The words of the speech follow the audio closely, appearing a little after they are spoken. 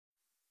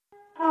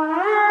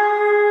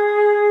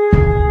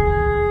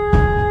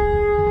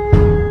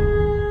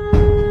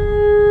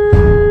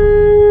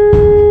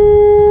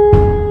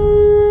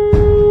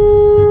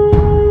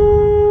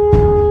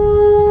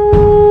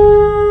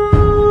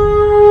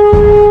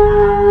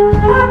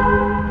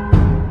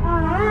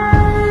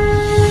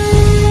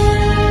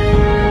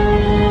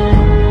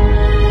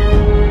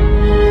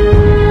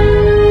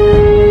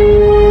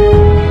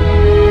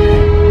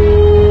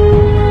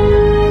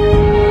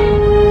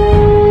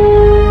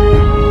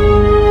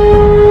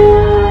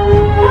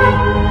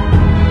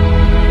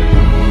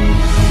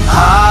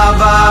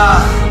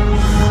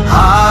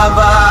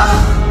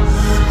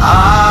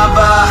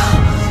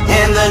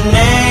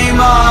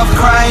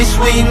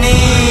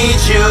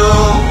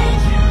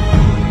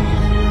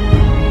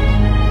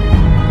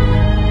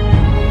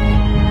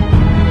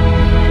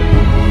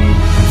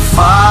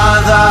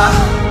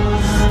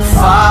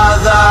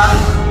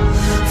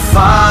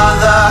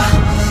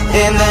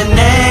In the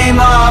name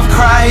of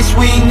Christ,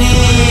 we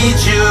need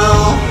you.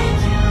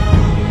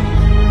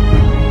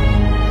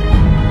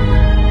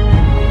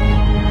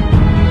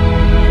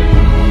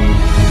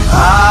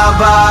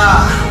 Abba,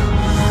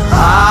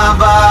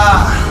 Abba,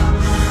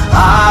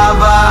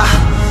 Abba.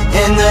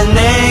 In the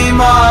name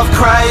of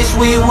Christ,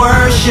 we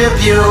worship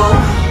you.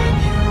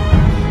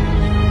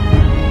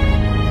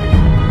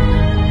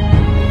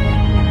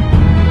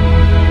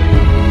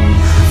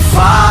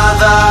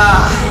 Father,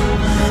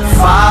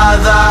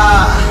 Father,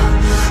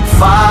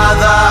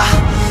 Father,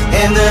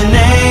 in the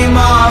name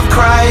of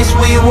Christ,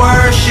 we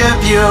worship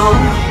you.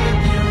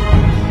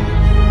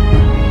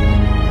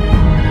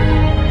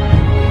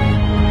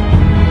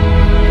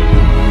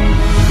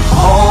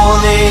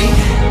 Holy,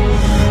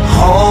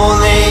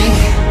 holy,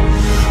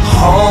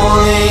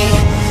 holy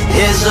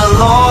is the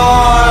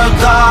Lord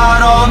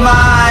God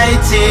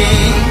Almighty.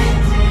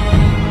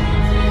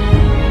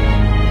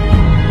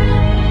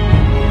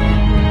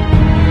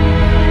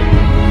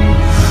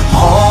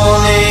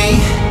 Holy,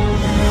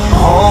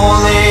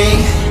 holy,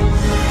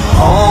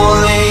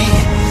 holy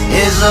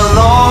is the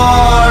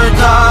Lord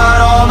God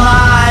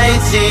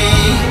Almighty.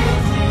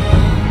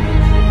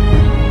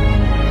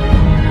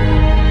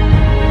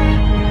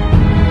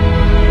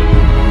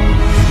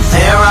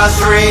 There are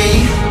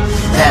three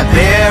that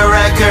bear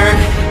record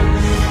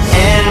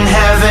in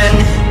heaven,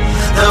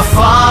 the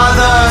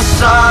Father,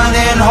 Son,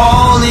 and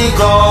Holy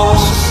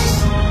Ghost.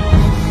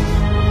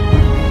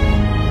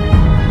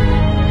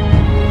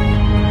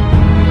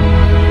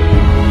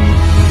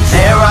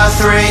 There are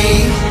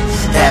three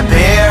that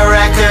bear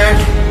record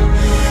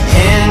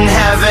in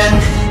heaven,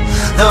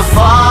 the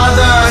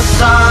Father,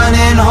 Son,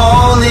 and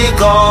Holy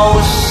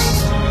Ghost.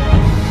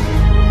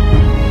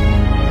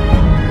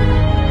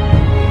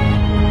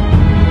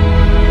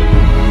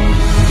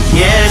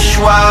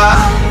 Yeshua,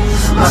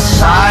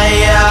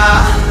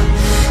 Messiah,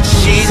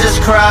 Jesus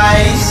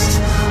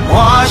Christ,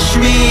 wash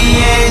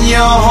me in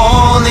your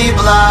holy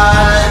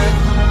blood,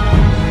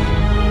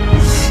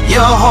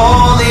 your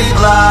holy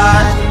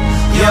blood,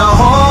 your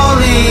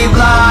holy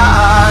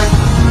blood.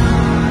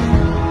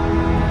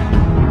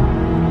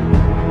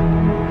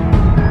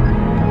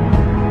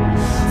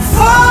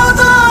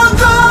 Father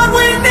God,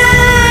 we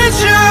need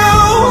you.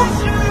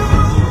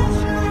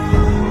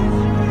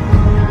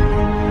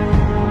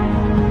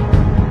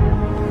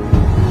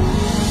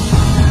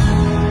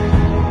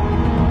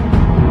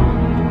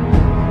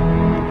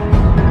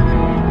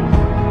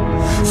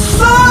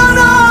 Son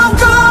of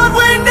God,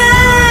 we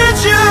need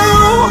you.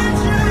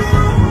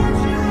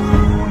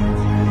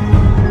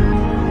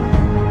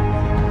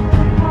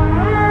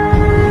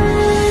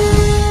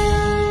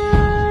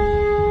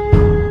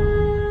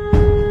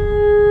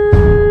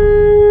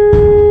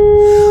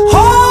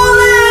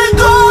 Holy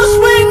Ghost,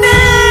 we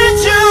need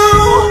you.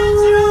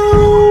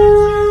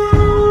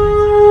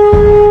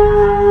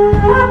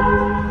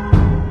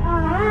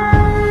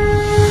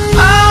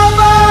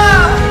 Abba,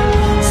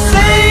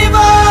 save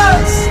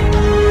us,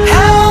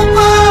 help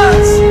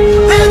us.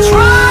 They're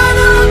trying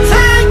to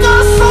take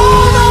our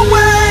soul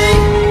away,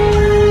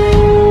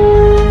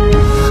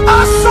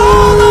 our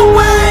soul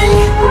away.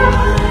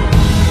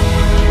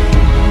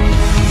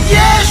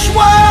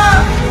 Yeshua,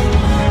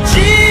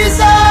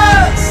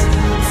 Jesus,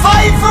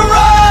 fight for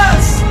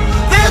us.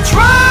 They're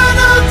trying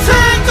to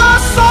take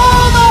our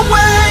soul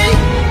away,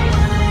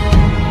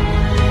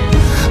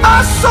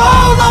 our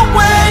soul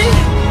away.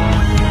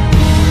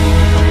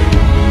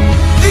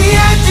 The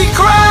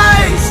Antichrist